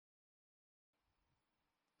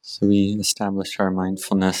So we establish our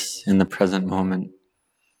mindfulness in the present moment.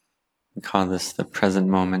 We call this the present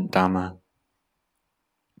moment Dhamma.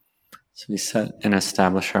 So we set and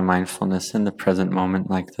establish our mindfulness in the present moment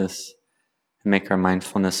like this, and make our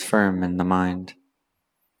mindfulness firm in the mind.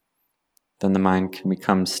 Then the mind can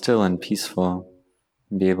become still and peaceful,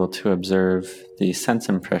 and be able to observe the sense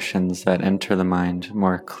impressions that enter the mind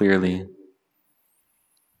more clearly.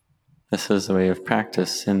 This is a way of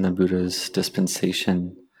practice in the Buddha's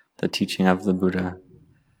dispensation, the teaching of the Buddha,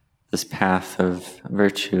 this path of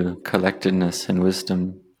virtue, collectedness, and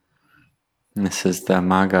wisdom. And this is the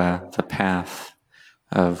Magga, the path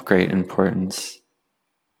of great importance.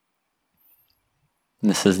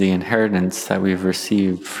 And this is the inheritance that we've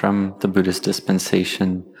received from the Buddha's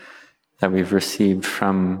dispensation, that we've received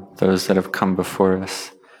from those that have come before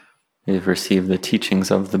us. We've received the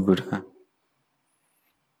teachings of the Buddha.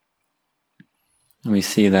 And we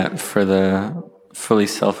see that for the fully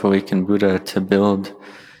self-awakened Buddha to build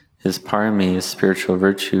his parami, his spiritual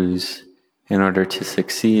virtues, in order to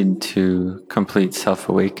succeed to complete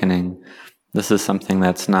self-awakening, this is something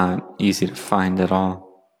that's not easy to find at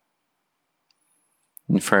all.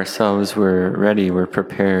 And for ourselves, we're ready, we're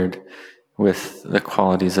prepared with the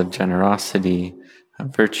qualities of generosity,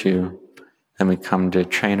 of virtue, and we come to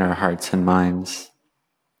train our hearts and minds,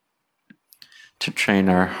 to train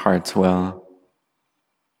our hearts well.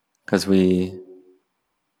 Because we're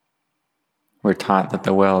taught that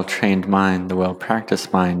the well-trained mind, the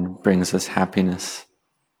well-practiced mind, brings us happiness.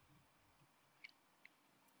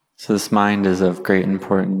 So this mind is of great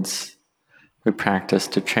importance. We practice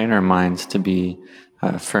to train our minds to be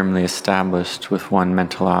firmly established with one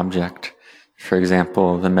mental object. For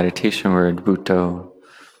example, the meditation word Bhutto,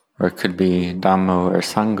 or it could be Dhammo or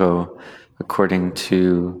Sangho, according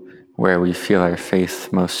to where we feel our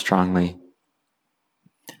faith most strongly.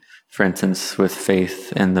 For instance, with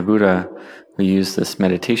faith in the Buddha, we use this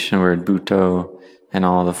meditation word Bhutto in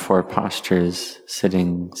all the four postures,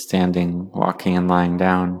 sitting, standing, walking, and lying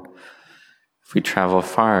down. If we travel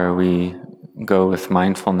far, we go with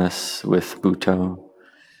mindfulness with Bhutto.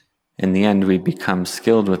 In the end, we become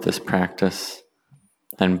skilled with this practice,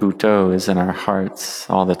 and Bhutto is in our hearts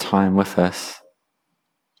all the time with us.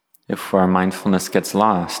 If our mindfulness gets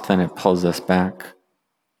lost, then it pulls us back.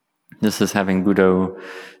 This is having Bhutto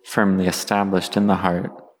firmly established in the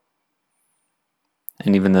heart.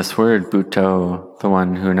 And even this word, Bhutto, the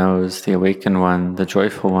one who knows, the awakened one, the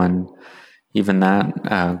joyful one, even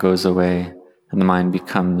that goes away, and the mind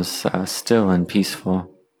becomes still and peaceful.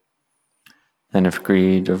 Then if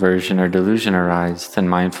greed, aversion, or delusion arise, then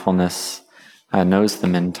mindfulness knows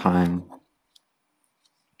them in time.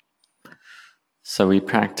 So we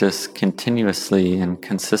practice continuously and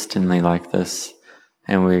consistently like this,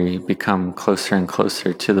 and we become closer and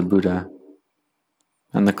closer to the Buddha.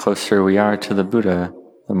 And the closer we are to the Buddha,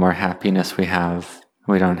 the more happiness we have.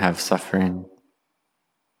 We don't have suffering.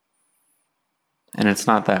 And it's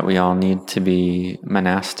not that we all need to be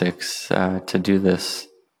monastics to do this.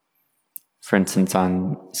 For instance,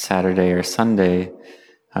 on Saturday or Sunday,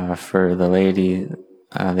 for the laity,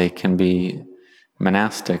 they can be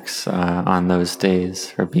monastics on those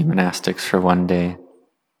days, or be monastics for one day.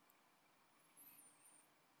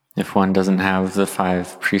 If one doesn't have the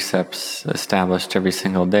 5 precepts established every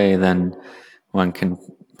single day, then one can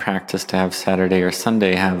practice to have Saturday or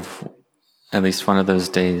Sunday have at least one of those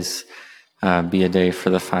days be a day for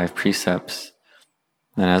the 5 precepts.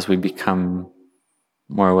 And as we become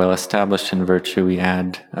more well established in virtue, we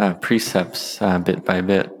add precepts bit by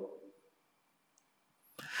bit.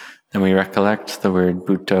 And we recollect the word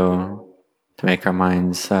Bhutto to make our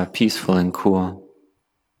minds peaceful and cool.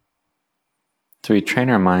 So we train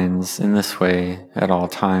our minds in this way at all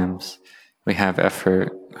times. We have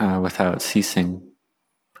effort without ceasing.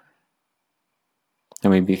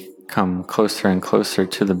 And we become closer and closer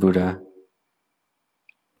to the Buddha.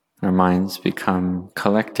 Our minds become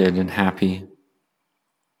collected and happy.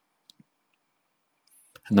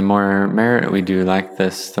 And the more merit we do like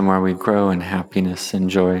this, the more we grow in happiness and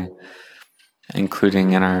joy,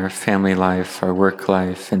 including in our family life, our work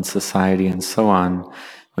life, in society, and so on.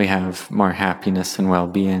 We have more happiness and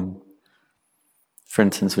well-being. For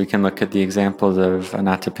instance, we can look at the examples of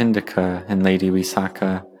Anathapindika and Lady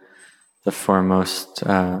Visakha, the foremost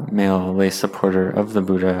male lay supporter of the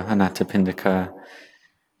Buddha, Anathapindika,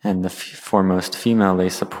 and the foremost female lay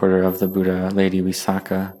supporter of the Buddha, Lady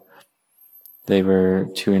Visakha. They were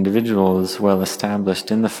 2 individuals well established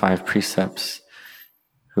in the 5 precepts,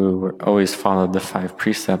 who always followed the 5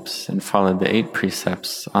 precepts and followed the 8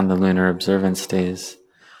 precepts on the lunar observance days.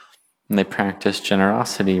 And they practiced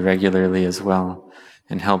generosity regularly as well.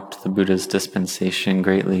 and helped the Buddha's dispensation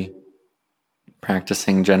greatly,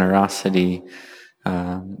 practicing generosity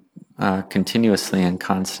continuously and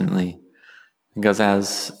constantly. Because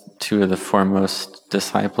as two of the foremost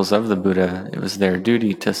disciples of the Buddha, it was their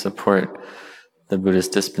duty to support the Buddha's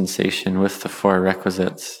dispensation with the four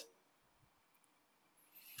requisites.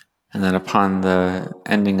 And then upon the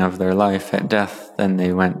ending of their life at death, then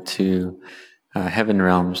they went to heaven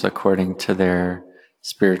realms according to their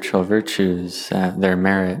spiritual virtues, their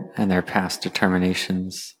merit, and their past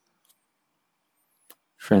determinations.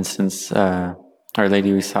 For instance, Our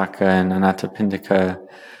Lady Visakha and Anathapindika,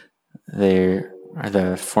 they are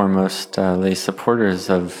the foremost lay supporters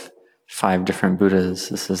of 5 different Buddhas.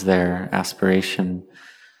 This is their aspiration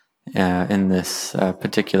in this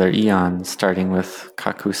particular eon, starting with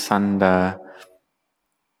Kakusanda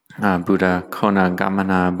Buddha, Kona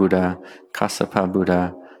Gamana Buddha, Kassapa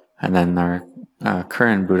Buddha, and then our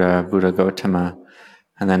current Buddha, Buddha Gautama.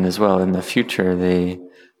 And then as well in the future, they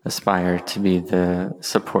aspire to be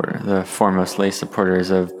the foremost lay supporters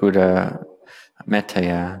of Buddha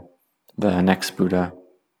Metteyya, the next Buddha.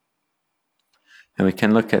 And we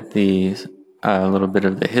can look at a little bit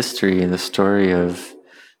of the history, the story of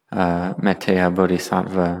Metteyya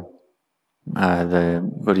Bodhisattva,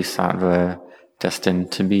 the Bodhisattva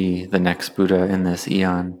destined to be the next Buddha in this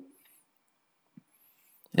eon.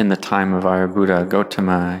 In the time of our Buddha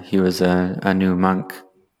Gautama, he was a new monk.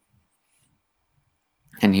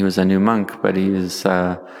 And he was a new monk, but he was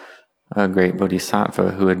a great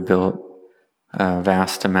bodhisattva who had built a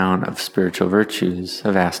vast amount of spiritual virtues,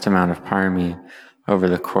 a vast amount of parami over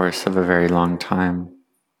the course of a very long time.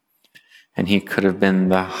 And he could have been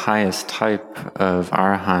the highest type of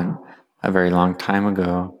arahant a very long time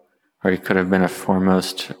ago, or he could have been a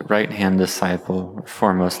foremost right-hand disciple, or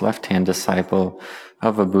foremost left-hand disciple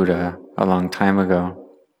of a Buddha a long time ago.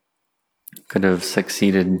 Could have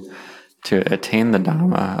succeeded to attain the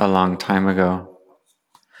Dhamma a long time ago.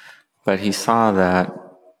 But he saw that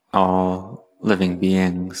all living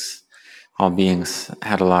beings, all beings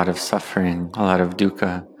had a lot of suffering, a lot of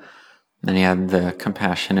dukkha, and he had the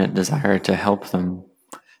compassionate desire to help them.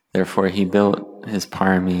 Therefore, he built his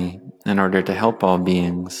parami in order to help all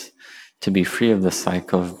beings to be free of the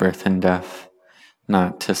cycle of birth and death,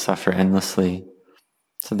 not to suffer endlessly.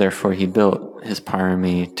 So therefore, he built his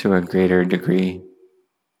parami to a greater degree.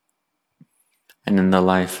 And in the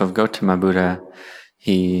life of Gautama Buddha,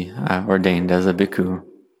 he ordained as a bhikkhu.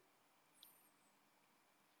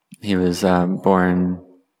 He was born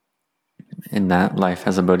in that life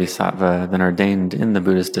as a bodhisattva, then ordained in the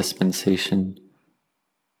Buddha's dispensation.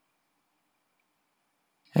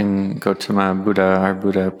 And Gautama Buddha, our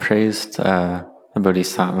Buddha, praised the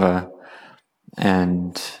bodhisattva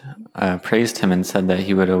and praised him and said that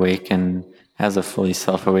he would awaken as a fully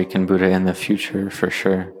self-awakened Buddha in the future for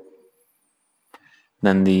sure.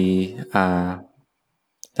 Then the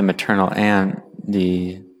maternal aunt,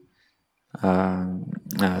 the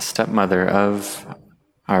stepmother of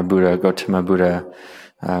our Buddha, Gautama Buddha,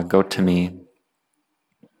 Gautami,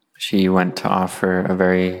 she went to offer a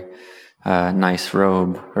very nice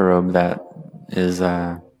robe, a robe that is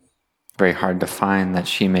very hard to find, that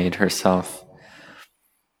she made herself.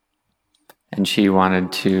 And she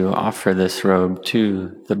wanted to offer this robe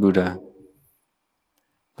to the Buddha.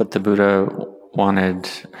 But the Buddha wanted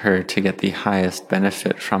her to get the highest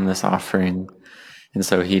benefit from this offering. And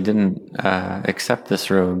so he didn't accept this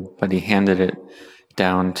robe, but he handed it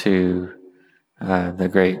down to the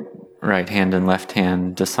great right hand and left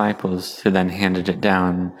hand disciples, who then handed it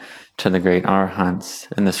down to the great arahants.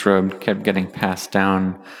 And this robe kept getting passed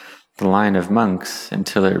down the line of monks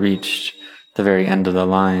until it reached the very end of the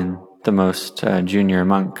line, the most junior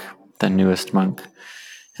monk, the newest monk.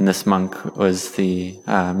 And this monk was the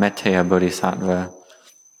Metteyya Bodhisattva,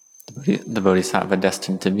 the Bodhisattva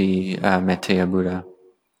destined to be Metteyya Buddha.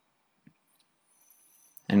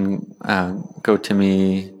 And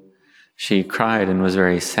Gautami, she cried and was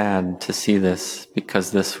very sad to see this,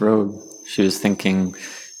 because this robe, she was thinking,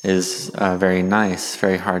 is very nice,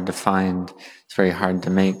 very hard to find, it's very hard to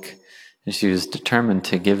make. And she was determined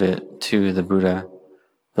to give it to the Buddha,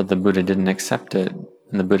 but the Buddha didn't accept it.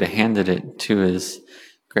 And the Buddha handed it to his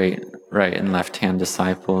great right and left hand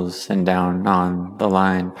disciples, and down on the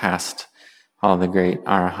line past all the great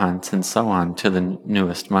arahants and so on to the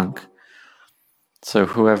newest monk. So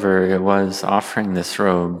whoever it was offering this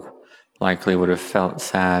robe likely would have felt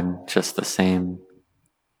sad just the same,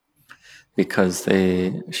 because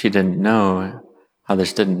others didn't know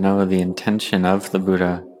the intention of the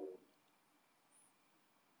Buddha.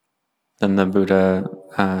 Then the Buddha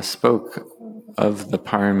spoke of the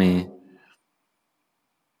parami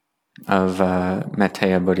of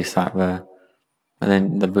Maitreya Bodhisattva. And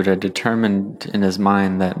then the Buddha determined in his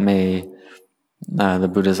mind that may the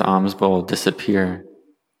Buddha's alms bowl disappear.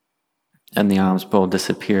 And the alms bowl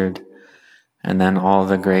disappeared. And then all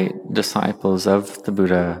the great disciples of the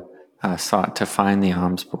Buddha sought to find the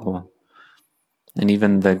alms bowl. And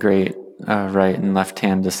even the great right and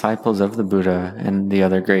left-hand disciples of the Buddha and the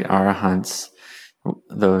other great arahants,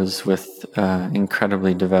 those with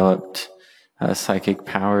incredibly developed psychic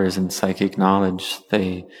powers and psychic knowledge,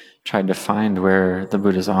 they tried to find where the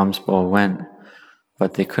Buddha's alms bowl went,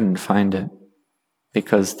 but they couldn't find it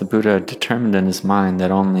because the Buddha determined in his mind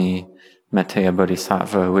that only Maitreya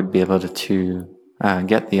Bodhisattva would be able to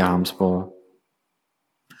get the alms bowl.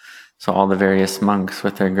 So all the various monks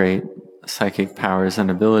with their great psychic powers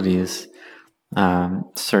and abilities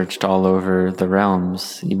searched all over the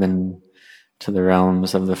realms, even to the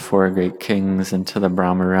realms of the four great kings and to the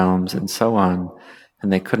Brahma realms and so on,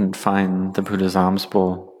 and they couldn't find the Buddha's alms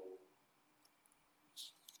bowl.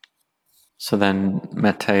 So then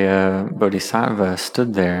Maitreya Bodhisattva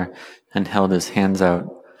stood there and held his hands out,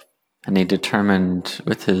 and he determined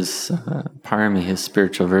with his parami, his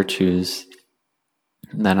spiritual virtues,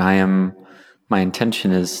 that my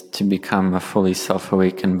intention is to become a fully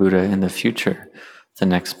self-awakened Buddha in the future, the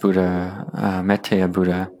next Buddha, Maitreya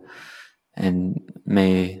Buddha. And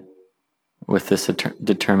may, with this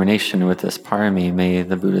determination, with this parami, may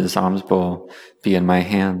the Buddha's alms bowl be in my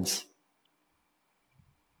hands.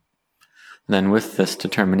 Then with this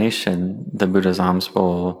determination, the Buddha's alms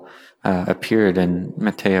bowl appeared in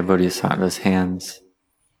Maitreya Bodhisattva's hands.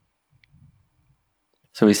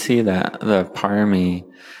 So we see that the parami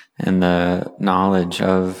and the knowledge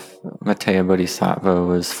of Maitreya Bodhisattva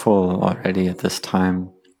was full already at this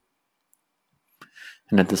time.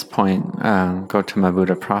 And at this point, Gautama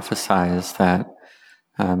Buddha prophesies that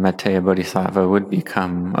Maitreya Bodhisattva would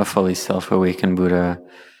become a fully self-awakened Buddha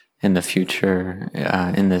in the future,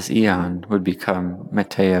 in this eon, would become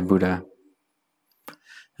Maitreya Buddha.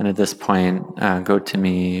 And at this point,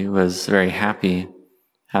 Gautami was very happy,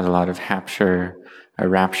 had a lot of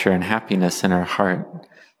rapture and happiness in her heart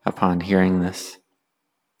upon hearing this.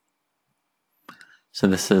 So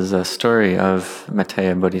this is a story of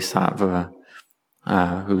Maitreya Bodhisattva,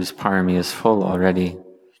 whose parami is full already,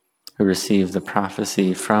 who received the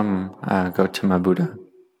prophecy from Gautama Buddha.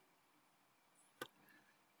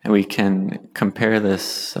 And we can compare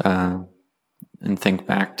this and think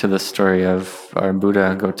back to the story of our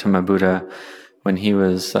Buddha, Gautama Buddha, when he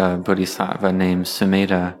was a bodhisattva named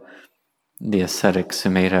Sumedha, the ascetic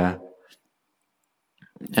Sumedha.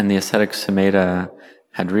 And the ascetic Sumedha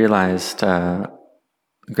had realized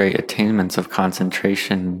great attainments of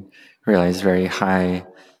concentration, realized very high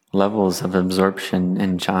levels of absorption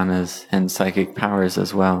in jhanas and psychic powers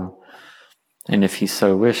as well. And if he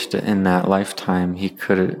so wished in that lifetime, he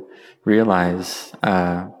could realize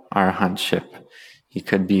arahantship. He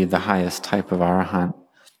could be the highest type of arahant.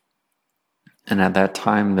 And at that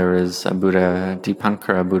time, there was a Buddha,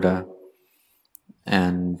 Dipankara Buddha,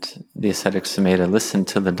 and the ascetic Sumedha listened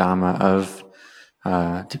to the Dhamma of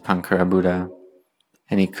Dipankara Buddha,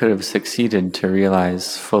 and he could have succeeded to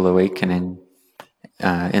realize full awakening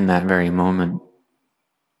in that very moment.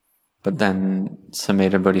 But then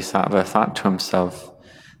Sumedha Bodhisattva thought to himself,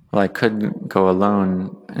 well, I could go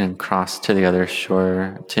alone and cross to the other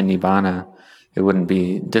shore to Nibbana. It wouldn't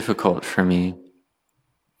be difficult for me.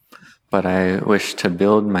 But I wish to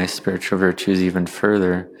build my spiritual virtues even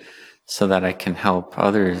further so that I can help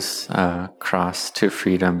others cross to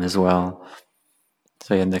freedom as well.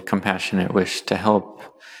 So he had the compassionate wish to help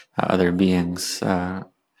other beings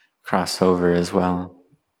cross over as well.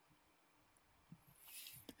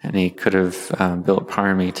 And he could have built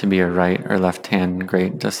parami to be a right or left-hand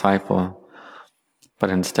great disciple. But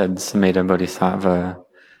instead, Sumedha Bodhisattva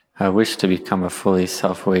wished to become a fully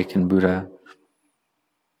self-awakened Buddha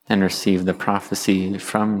and received the prophecy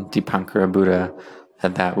from Dipankara Buddha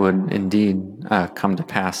that would indeed come to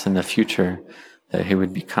pass in the future, that he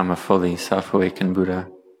would become a fully self-awakened Buddha.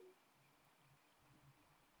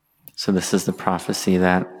 So this is the prophecy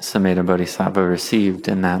that Sumedha Bodhisattva received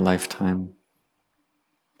in that lifetime.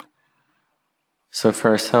 So for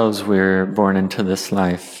ourselves, we're born into this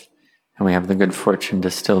life, and we have the good fortune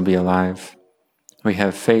to still be alive. We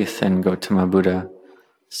have faith in Gautama Buddha,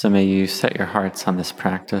 so may you set your hearts on this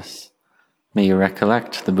practice. May you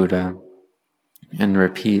recollect the Buddha and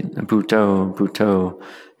repeat Bhutto, Bhutto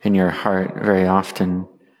in your heart very often.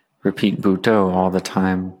 Repeat Bhutto all the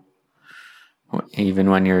time. Even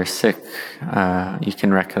when you're sick, you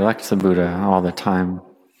can recollect the Buddha all the time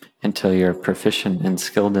until you're proficient and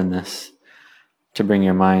skilled in this. to bring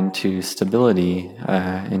your mind to stability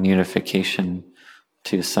and unification,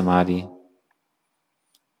 to samadhi.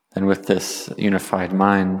 And with this unified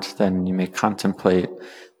mind, then you may contemplate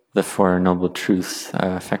the Four Noble Truths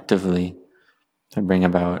effectively to bring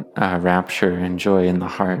about rapture and joy in the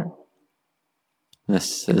heart.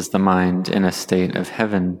 This is the mind in a state of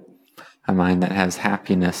heaven, a mind that has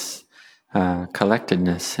happiness,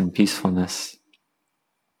 collectedness, and peacefulness.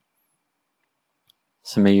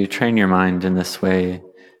 So may you train your mind in this way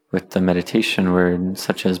with the meditation word,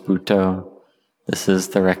 such as Bhutto. This is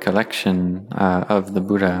the recollection of the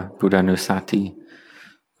Buddha, Buddhanussati.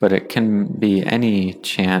 But it can be any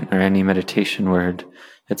chant or any meditation word.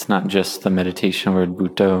 It's not just the meditation word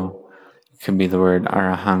Bhutto. It can be the word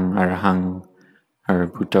Arahang, Arahang, or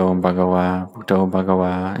Bhutto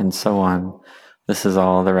Bhagawa, and so on. This is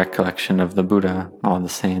all the recollection of the Buddha, all the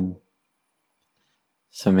same.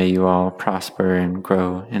 So may you all prosper and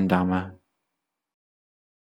grow in Dhamma.